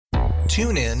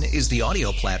TuneIn is the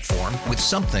audio platform with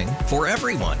something for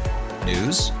everyone.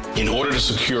 News. In order to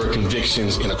secure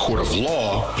convictions in a court of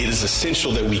law, it is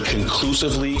essential that we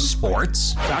conclusively.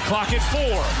 Sports. Shot clock at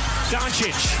 4.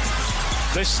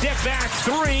 Doncic. The step back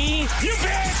 3. You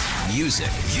bet. Music.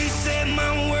 You set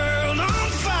my world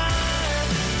on fire.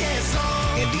 Yes,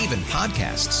 and even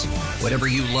podcasts. Whatever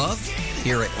you love,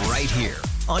 hear it right here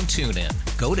on TuneIn.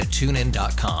 Go to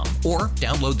TuneIn.com or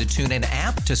download the TuneIn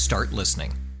app to start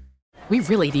listening. We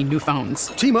really need new phones.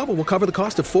 T-Mobile will cover the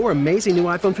cost of 4 amazing new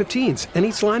iPhone 15s, and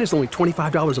each line is only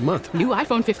 $25 a month. New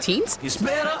iPhone 15s? it's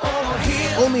better over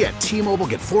here. Only at T-Mobile,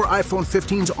 get 4 iPhone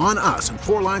 15s on us and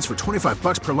 4 lines for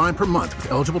 $25 per line per month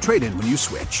with eligible trade-in when you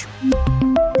switch.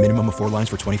 Minimum of 4 lines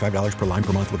for $25 per line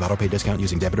per month with autopay discount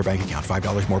using debit or bank account.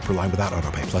 $5 more per line without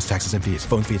autopay, plus taxes and fees.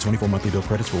 Phone fee at 24 monthly bill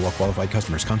credits for well-qualified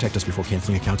customers. Contact us before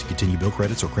canceling account to continue bill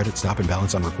credits or credit stop and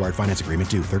balance on required finance agreement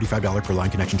due. $35 per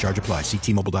line connection charge applies. See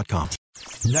T-Mobile.com.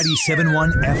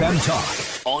 97.1 FM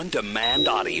Talk. On demand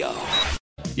audio.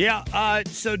 Yeah,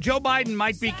 so Joe Biden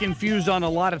might be confused on a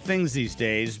lot of things these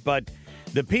days, but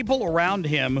the people around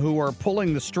him who are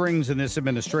pulling the strings in this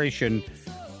administration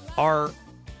are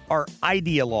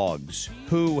ideologues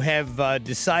who have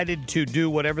decided to do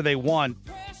whatever they want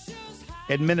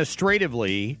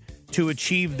administratively to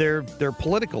achieve their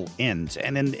political ends.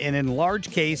 And in large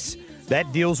case,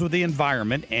 that deals with the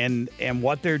environment, and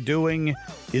what they're doing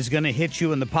is going to hit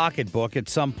you in the pocketbook at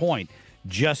some point,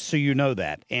 just so you know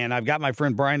that. And I've got my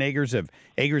friend Brian Agers of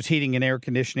Agers Heating and Air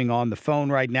Conditioning on the phone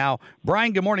right now.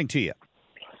 Brian, good morning to you.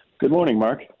 Good morning,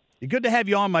 Mark. Good to have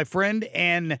you on, my friend.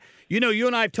 And, you know, you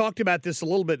and I have talked about this a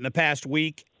little bit in the past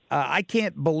week. I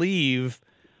can't believe,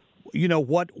 you know,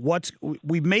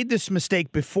 we've made this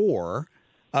mistake before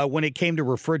when it came to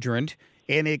refrigerant,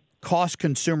 and it cost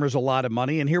consumers a lot of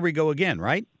money. And here we go again,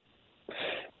 right?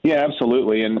 Yeah,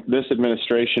 absolutely. And this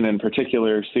administration in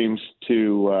particular seems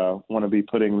to want to be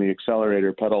putting the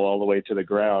accelerator pedal all the way to the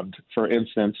ground. For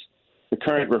instance, the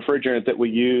current refrigerant that we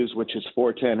use, which is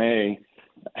 410A,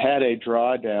 had a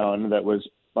drawdown that was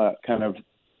kind of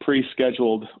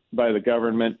pre-scheduled by the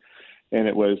government, and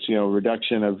it was, you know,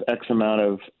 reduction of X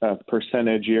amount of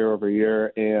percentage year over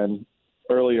year. And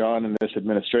early on in this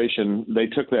administration, they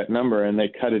took that number and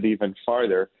they cut it even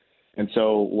farther. And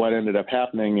so what ended up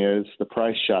happening is the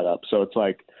price shot up. So it's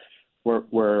like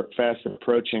we're fast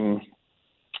approaching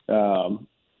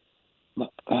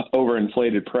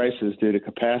overinflated prices due to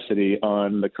capacity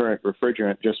on the current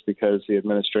refrigerant just because the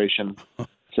administration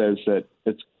says that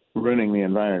it's ruining the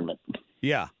environment.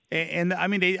 Yeah. And I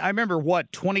mean, I remember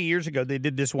 20 years ago, they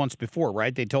did this once before,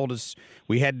 right? They told us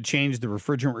we had to change the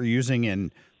refrigerant we're using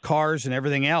in cars and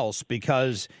everything else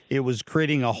because it was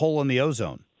creating a hole in the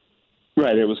ozone.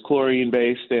 Right. It was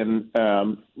chlorine-based, and,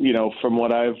 you know, from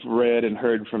what I've read and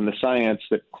heard from the science,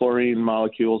 that chlorine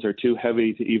molecules are too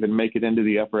heavy to even make it into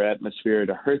the upper atmosphere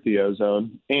to hurt the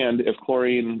ozone. And if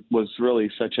chlorine was really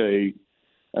such a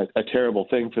terrible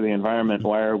thing for the environment,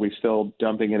 why are we still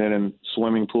dumping it in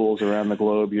swimming pools around the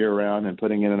globe year-round and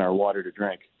putting it in our water to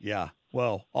drink? Yeah.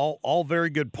 Well, all very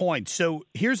good points. So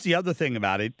here's the other thing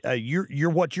about it. You're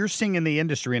what you're seeing in the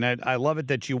industry, and I love it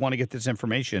that you want to get this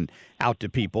information out to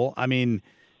people. I mean,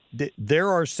 there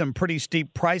are some pretty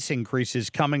steep price increases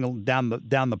coming down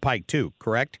the pike too,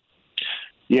 correct?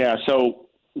 Yeah, so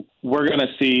we're going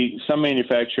to see some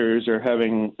manufacturers are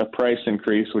having a price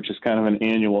increase, which is kind of an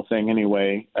annual thing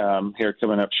anyway, here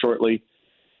coming up shortly.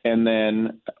 And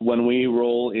then when we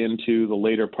roll into the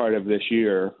later part of this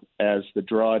year, as the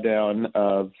drawdown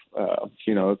of,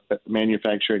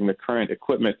 manufacturing the current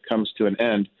equipment comes to an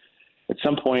end, at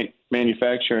some point,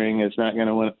 manufacturing is not going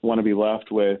to want to be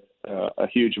left with a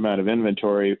huge amount of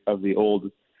inventory of the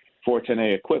old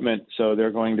 410A equipment. So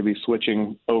they're going to be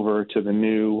switching over to the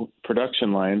new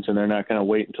production lines, and they're not going to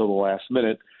wait until the last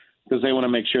minute because they want to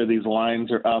make sure these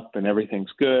lines are up and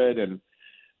everything's good and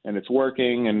it's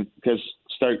working. And because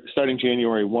starting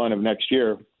January 1 of next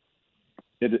year,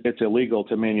 it's illegal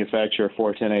to manufacture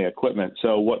 410A equipment.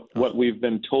 So what we've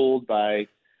been told by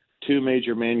two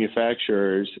major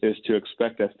manufacturers is to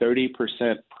expect a 30%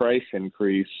 price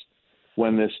increase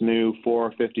when this new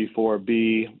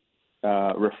 454B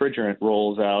refrigerant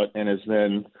rolls out and is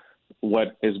then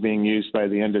what is being used by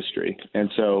the industry.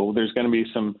 And so there's going to be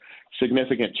some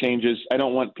significant changes. I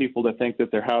don't want people to think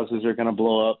that their houses are going to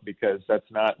blow up because that's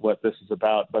not what this is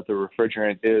about, but the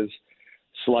refrigerant is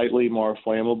slightly more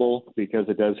flammable because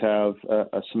it does have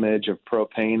a smidge of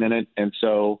propane in it. And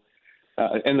so,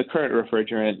 and the current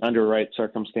refrigerant under right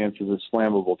circumstances is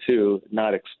flammable too,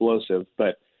 not explosive.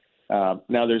 But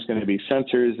now there's going to be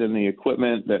sensors in the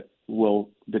equipment that will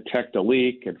detect a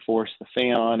leak and force the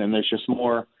fan on. And there's just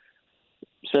more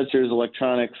sensors,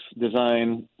 electronics,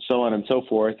 design, so on and so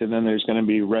forth. And then there's going to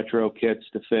be retro kits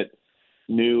to fit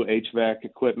new HVAC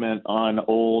equipment on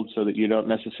old so that you don't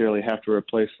necessarily have to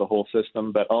replace the whole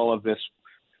system. But all of this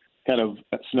kind of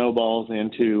snowballs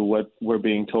into what we're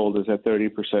being told is a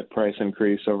 30% price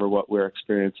increase over what we're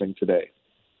experiencing today.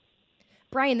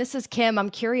 Brian, this is Kim. I'm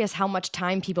curious how much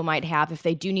time people might have if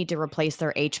they do need to replace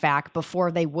their HVAC before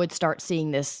they would start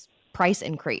seeing this price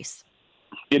increase.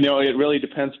 It really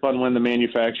depends upon when the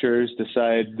manufacturers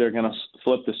decide they're going to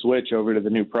flip the switch over to the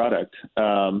new product.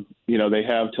 They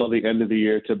have till the end of the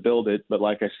year to build it, but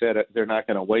like I said, they're not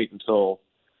going to wait until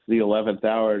the 11th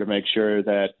hour to make sure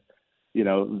that,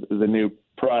 the new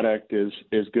product is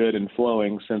good and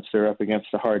flowing, since they're up against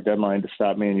a hard deadline to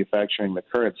stop manufacturing the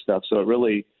current stuff. So it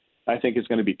really, I think, is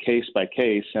going to be case by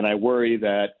case. And I worry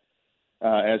that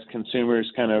as consumers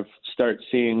kind of start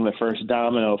seeing the first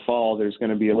domino fall, there's going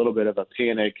to be a little bit of a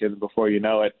panic, and before you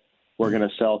know it, we're going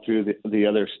to sell through the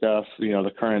other stuff,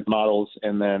 the current models,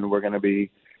 and then we're going to be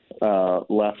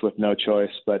left with no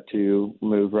choice but to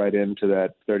move right into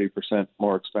that 30%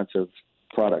 more expensive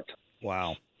product.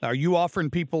 Wow. Are you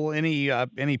offering people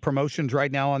any promotions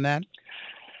right now on that?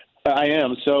 I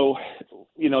am. So,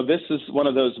 this is one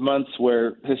of those months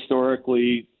where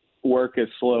historically work is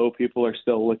slow. People are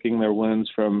still licking their wounds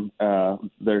from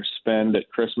their spend at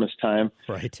Christmas time.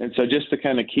 Right. And so just to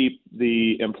kind of keep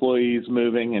the employees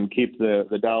moving and keep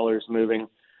the dollars moving,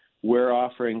 we're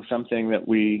offering something that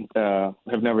we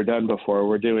have never done before.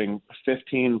 We're doing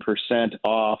 15%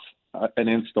 off an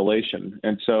installation.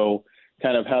 And so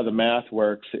kind of how the math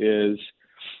works is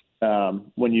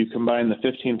when you combine the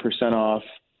 15% off,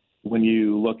 when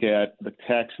you look at the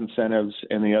tax incentives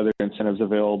and the other incentives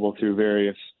available through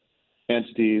various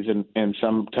entities and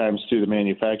sometimes through the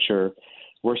manufacturer,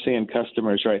 we're seeing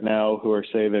customers right now who are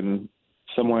saving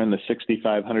somewhere in the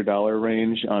 $6,500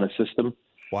 range on a system.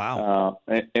 Wow.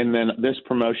 And then this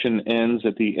promotion ends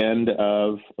at the end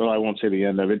of, well, I won't say the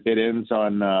end of it. It ends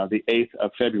on the 8th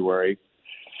of February.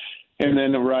 And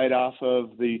then right off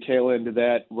of the tail end of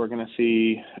that, we're going to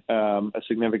see a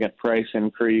significant price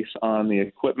increase on the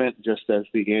equipment, just as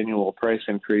the annual price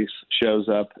increase shows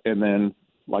up. And then,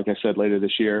 like I said, later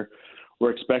this year,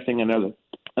 we're expecting another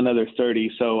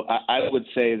 30. So I would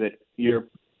say that you're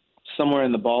somewhere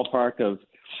in the ballpark of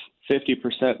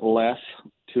 50% less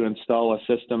to install a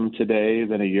system today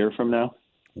than a year from now.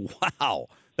 Wow,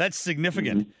 that's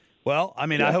significant. Mm-hmm. Well, I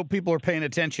mean, yeah. I hope people are paying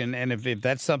attention, and if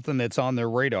that's something that's on their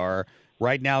radar,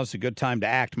 right now is a good time to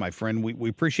act, my friend. We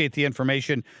appreciate the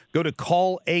information. Go to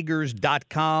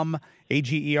callagers.com,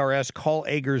 AGERS,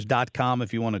 callagers.com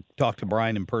if you want to talk to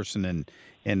Brian in person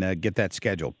and get that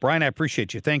scheduled. Brian, I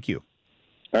appreciate you. Thank you.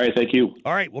 All right, thank you.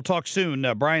 All right, we'll talk soon.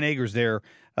 Brian Agers there,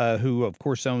 who, of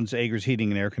course, owns Agers Heating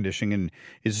and Air Conditioning and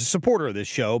is a supporter of this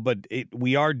show, but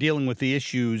we are dealing with the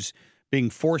issues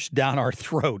being forced down our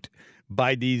throat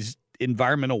by these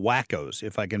environmental wackos,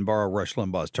 if I can borrow Rush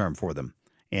Limbaugh's term for them.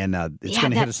 And it's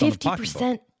going to hit us on the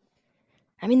pocketbook.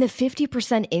 I mean, the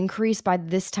 50% increase by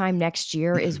this time next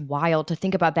year is wild to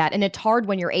think about that. And it's hard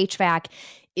when your HVAC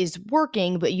is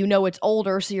working, but it's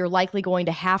older, so you're likely going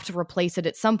to have to replace it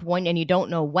at some point, and you don't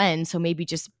know when. So maybe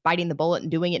just biting the bullet and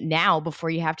doing it now before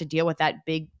you have to deal with that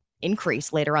big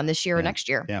increase later on this year or next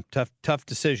year. Yeah, tough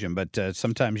decision, but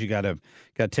sometimes you got to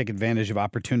take advantage of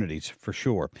opportunities for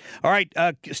sure. All right,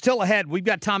 still ahead, we've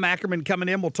got Tom Ackerman coming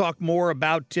in. We'll talk more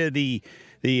about the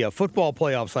football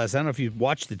playoffs last night. I don't know if you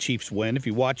watched the Chiefs win. If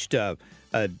you watched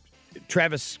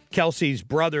Travis Kelce's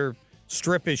brother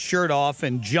strip his shirt off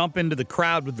and jump into the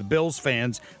crowd with the Bills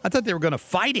fans, I thought they were going to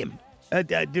fight him.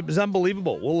 It was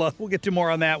unbelievable. We'll get to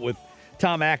more on that with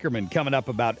Tom Ackerman coming up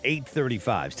about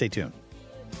 8:35. Stay tuned.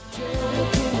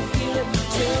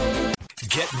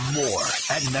 Get more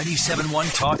at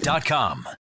 971talk.com.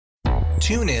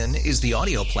 TuneIn is the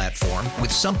audio platform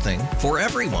with something for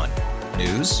everyone.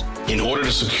 News. In order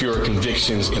to secure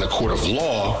convictions in a court of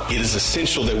law, it is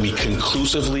essential that we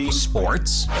conclusively.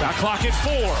 Sports. Shot clock at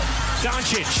 4.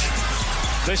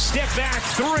 Doncic. The step back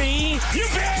 3. You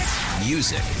bet.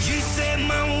 Music. You set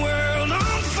my world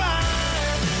on fire.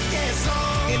 Yes,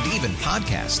 and even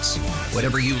podcasts.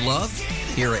 Whatever you love,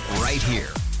 hear it right here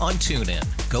on TuneIn.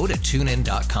 Go to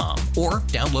TuneIn.com or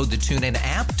download the TuneIn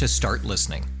app to start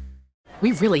listening.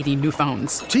 We really need new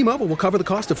phones. T-Mobile will cover the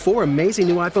cost of 4 amazing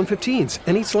new iPhone 15s,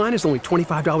 and each line is only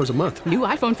 $25 a month. New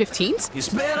iPhone 15s? It's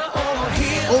better over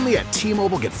here. Only at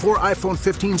T-Mobile, get 4 iPhone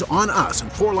 15s on us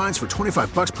and 4 lines for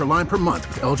 $25 per line per month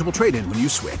with eligible trade-in when you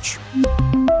switch.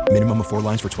 Minimum of 4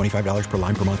 lines for $25 per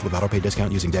line per month with auto pay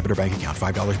discount using debit or bank account.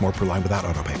 $5 more per line without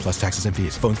auto pay, plus taxes and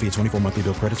fees. Phone fee at 24 monthly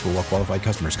bill credits for well qualified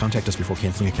customers. Contact us before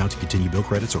canceling account to continue bill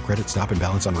credits or credit stop and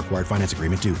balance on required finance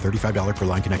agreement due. $35 per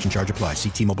line connection charge applies. See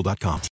T-Mobile.com.